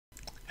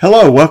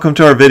Hello, welcome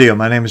to our video.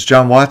 My name is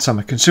John Watts. I'm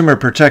a consumer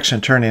protection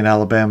attorney in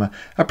Alabama.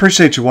 I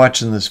appreciate you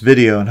watching this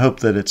video and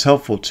hope that it's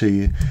helpful to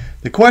you.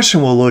 The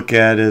question we'll look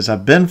at is,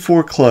 I've been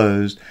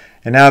foreclosed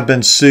and now I've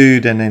been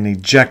sued in an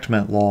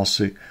ejectment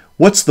lawsuit.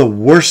 What's the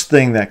worst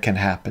thing that can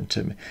happen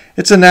to me?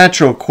 It's a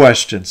natural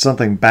question.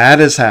 Something bad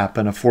has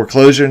happened. A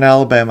foreclosure in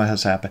Alabama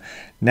has happened.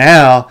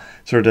 Now,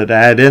 sort of to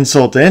add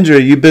insult to injury,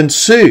 you've been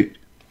sued.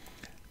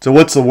 So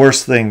what's the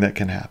worst thing that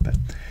can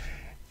happen?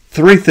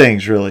 Three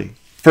things really.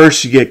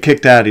 First, you get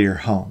kicked out of your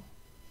home.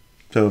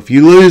 So if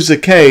you lose the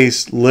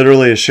case,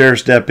 literally a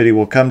sheriff's deputy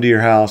will come to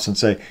your house and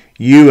say,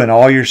 you and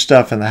all your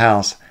stuff in the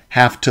house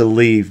have to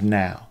leave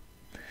now.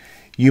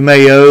 You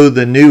may owe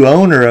the new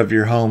owner of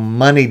your home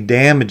money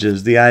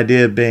damages, the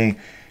idea being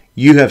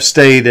you have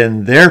stayed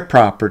in their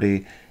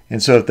property,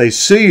 and so if they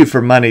sue you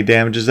for money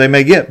damages, they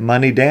may get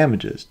money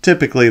damages.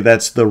 Typically,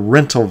 that's the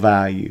rental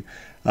value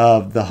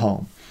of the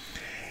home.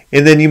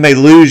 And then you may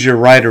lose your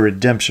right of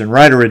redemption.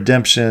 Right of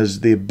redemption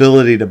is the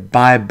ability to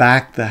buy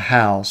back the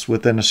house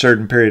within a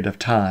certain period of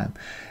time.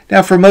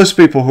 Now, for most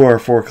people who are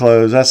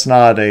foreclosed, that's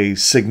not a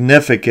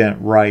significant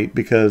right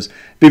because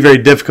it'd be very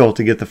difficult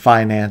to get the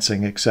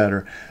financing,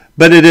 etc.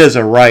 But it is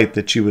a right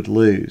that you would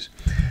lose.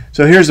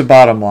 So here's the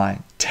bottom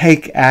line.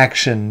 Take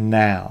action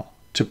now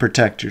to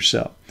protect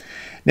yourself.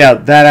 Now,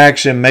 that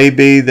action may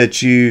be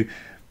that you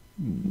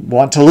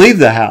want to leave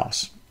the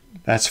house.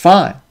 That's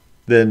fine.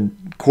 Then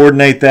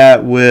coordinate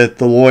that with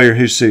the lawyer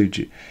who sued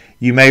you.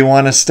 You may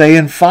want to stay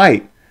and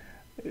fight.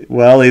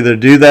 Well, either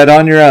do that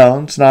on your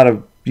own. It's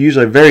not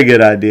usually a very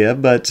good idea,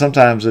 but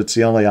sometimes it's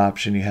the only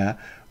option you have.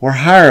 Or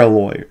hire a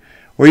lawyer.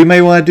 Or you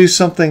may want to do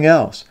something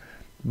else.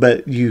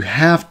 But you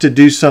have to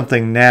do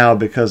something now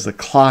because the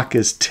clock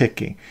is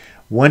ticking.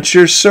 Once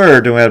you're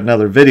served, and we have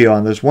another video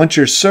on this, once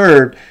you're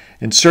served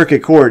in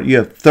circuit court, you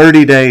have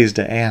 30 days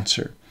to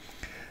answer.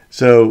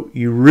 So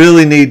you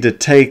really need to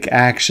take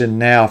action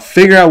now.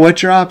 Figure out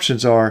what your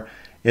options are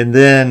and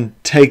then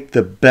take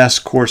the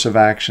best course of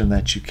action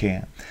that you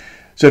can.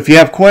 So if you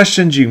have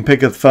questions, you can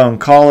pick up the phone.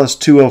 Call us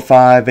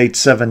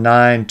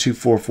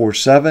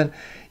 205-879-2447.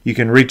 You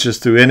can reach us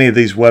through any of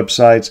these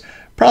websites.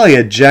 Probably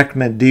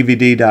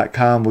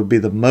ejectmentdvd.com would be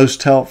the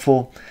most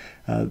helpful.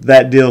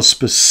 That deals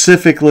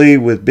specifically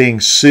with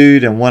being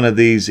sued in one of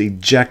these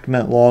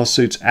ejectment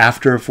lawsuits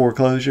after a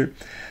foreclosure.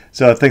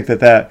 So I think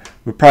that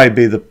would probably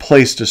be the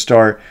place to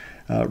start.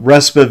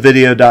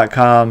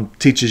 RESPAvideo.com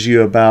teaches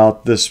you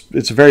about this.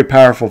 It's a very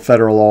powerful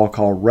federal law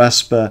called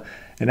RESPA.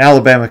 And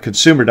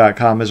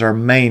AlabamaConsumer.com is our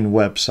main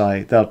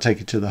website. That'll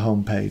take you to the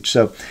home page.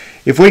 So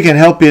if we can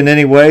help you in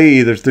any way,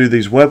 either through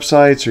these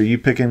websites or you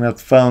picking up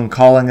the phone,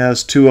 calling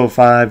us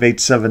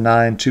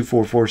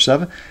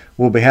 205-879-2447,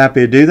 we'll be happy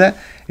to do that.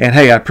 And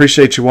hey, I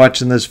appreciate you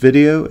watching this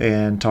video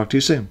and talk to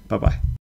you soon. Bye-bye.